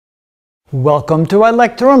Welcome to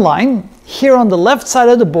iLecture Online. Here on the left side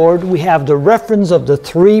of the board we have the reference of the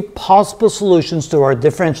three possible solutions to our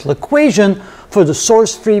differential equation for the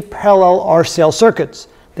source-free parallel RCL circuits.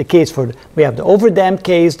 We have the overdamped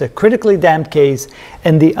case, the critically damped case,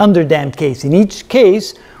 and the underdamped case. In each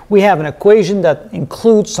case we have an equation that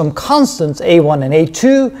includes some constants A1 and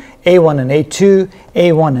A2, A1 and A2,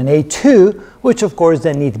 A1 and A2, which of course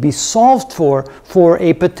then need to be solved for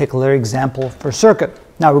a particular example per circuit.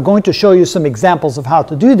 Now we're going to show you some examples of how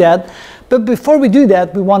to do that, but before we do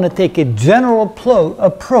that we want to take a general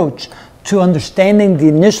approach to understanding the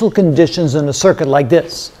initial conditions in a circuit like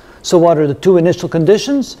this. So what are the two initial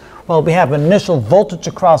conditions? Well, we have an initial voltage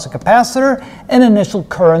across the capacitor and initial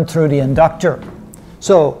current through the inductor.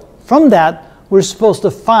 So from that we're supposed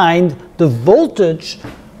to find the voltage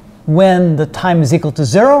when the time is equal to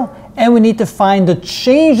 0, and we need to find the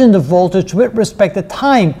change in the voltage with respect to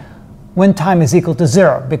time when time is equal to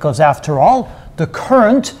 0, because after all, the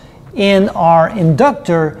current in our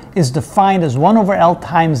inductor is defined as 1 over L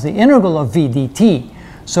times the integral of V dt.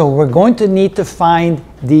 So we're going to need to find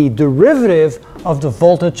the derivative of the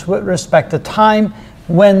voltage with respect to time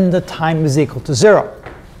when the time is equal to 0.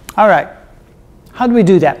 All right, how do we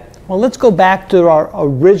do that? Well, let's go back to our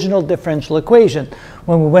original differential equation.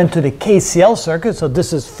 When we went to the KCL circuit, so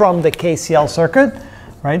this is from the KCL circuit,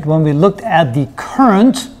 right? When we looked at the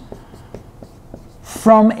current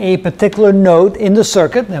from a particular node in the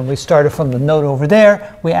circuit, and we started from the node over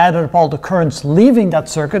there, we added up all the currents leaving that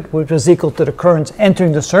circuit, which was equal to the currents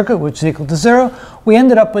entering the circuit, which is equal to 0. We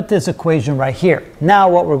ended up with this equation right here. Now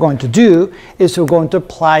what we're going to do is we're going to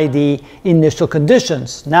apply the initial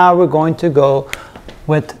conditions. Now we're going to go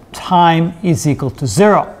with time is equal to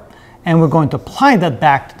 0. And we're going to apply that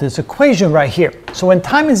back to this equation right here. So when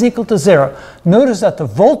time is equal to 0, notice that the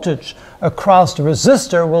voltage across the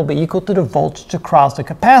resistor will be equal to the voltage across the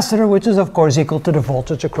capacitor, which is of course equal to the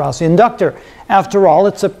voltage across the inductor. After all,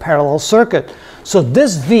 it's a parallel circuit. So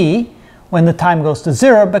this V, when the time goes to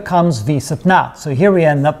 0, becomes V sub naught. So here we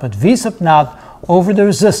end up with V sub naught over the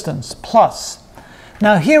resistance plus.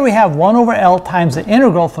 Now here we have 1 over L times the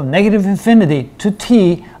integral from negative infinity to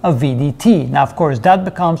t of V dt. Now of course that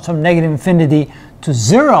becomes from negative infinity to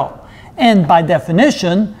 0. And by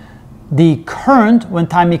definition, the current when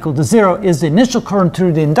time equal to 0 is the initial current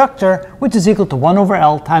through the inductor, which is equal to 1 over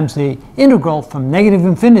L times the integral from negative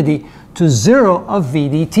infinity to 0 of V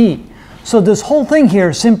dt. So this whole thing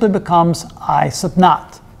here simply becomes I sub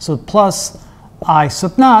naught. So plus I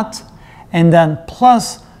sub naught, and then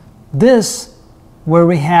plus this where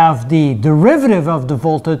we have the derivative of the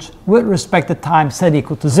voltage with respect to time set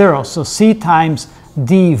equal to 0. So C times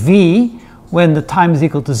dV when the time is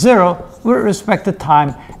equal to 0 with respect to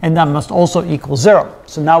time, and that must also equal 0.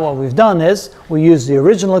 So now what we've done is we use the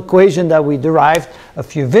original equation that we derived a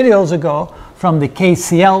few videos ago from the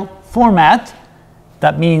KCL format.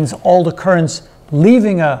 That means all the currents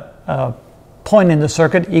leaving a point in the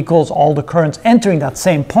circuit equals all the currents entering that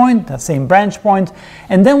same point, that same branch point,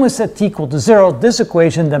 and then we set t equal to 0. This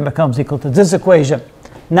equation then becomes equal to this equation.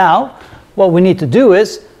 Now what we need to do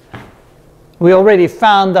is we already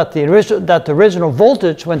found that the original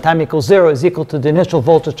voltage when time equals 0 is equal to the initial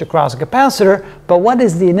voltage across the capacitor, but what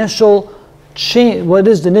is the initial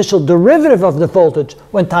derivative of the voltage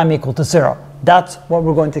when time equal to 0? That's what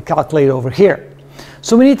we're going to calculate over here.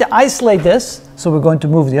 So we need to isolate this, so we're going to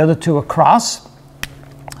move the other two across.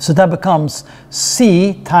 So that becomes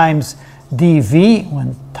C times dV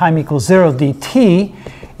when time equals 0 dt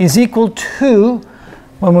is equal to,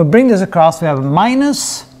 when we bring this across, we have a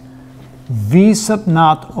minus V sub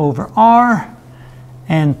naught over R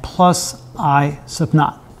and plus I sub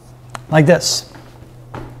naught, like this.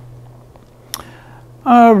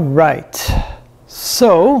 All right,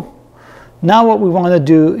 so now what we want to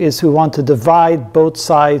do is we want to divide both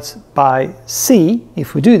sides by C.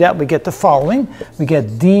 If we do that, we get the following. We get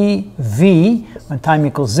dV when time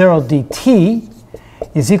equals 0 dt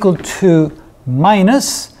is equal to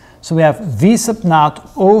minus, so we have V sub naught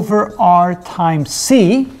over R times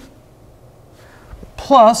C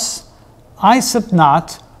plus I sub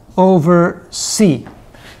naught over C.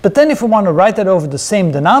 But then if we want to write that over the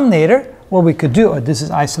same denominator, what we could do, this is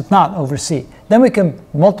I sub naught over C. Then we can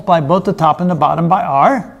multiply both the top and the bottom by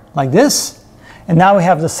R, like this. And now we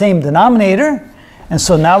have the same denominator. And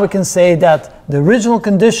so now we can say that the original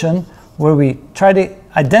condition where we try to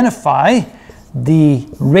identify the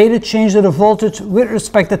rate of change of the voltage with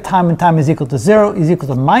respect to time when time is equal to 0 is equal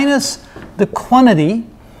to minus the quantity,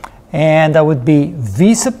 and that would be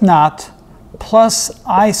V sub naught plus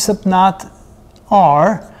I sub naught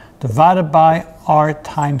R divided by R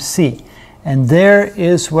times C. And there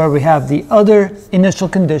is where we have the other initial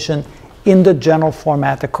condition in the general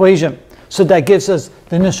format equation. So that gives us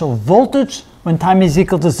the initial voltage when time is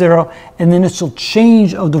equal to 0, and the initial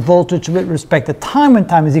change of the voltage with respect to time when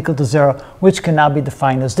time is equal to 0, which can now be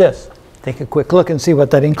defined as this. Take a quick look and see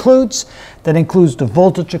what that includes. That includes the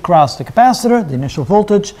voltage across the capacitor, the initial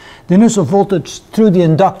voltage through the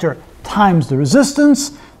inductor times the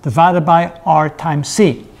resistance, divided by R times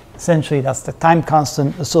C. Essentially, that's the time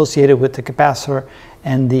constant associated with the capacitor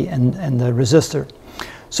and the resistor.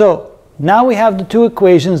 So now we have the two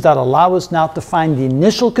equations that allow us now to find the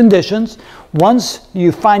initial conditions. Once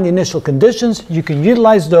you find the initial conditions, you can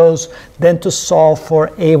utilize those then to solve for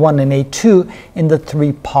A1 and A2 in the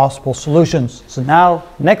three possible solutions. So now,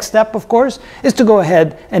 next step, of course, is to go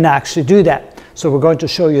ahead and actually do that. So we're going to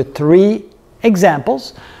show you three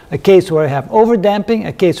examples. A case where I have overdamping,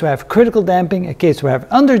 a case where I have critical damping, a case where I have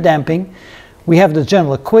underdamping. We have the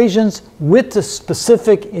general equations with the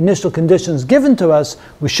specific initial conditions given to us.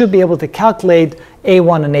 We should be able to calculate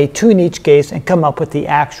A1 and A2 in each case and come up with the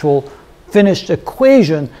actual finished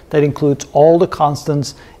equation that includes all the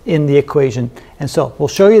constants in the equation. And so we'll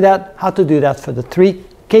show you that, how to do that for the three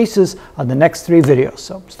cases on the next three videos.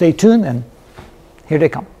 So stay tuned, and here they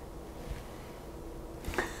come.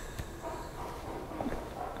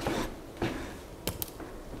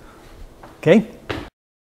 Okay.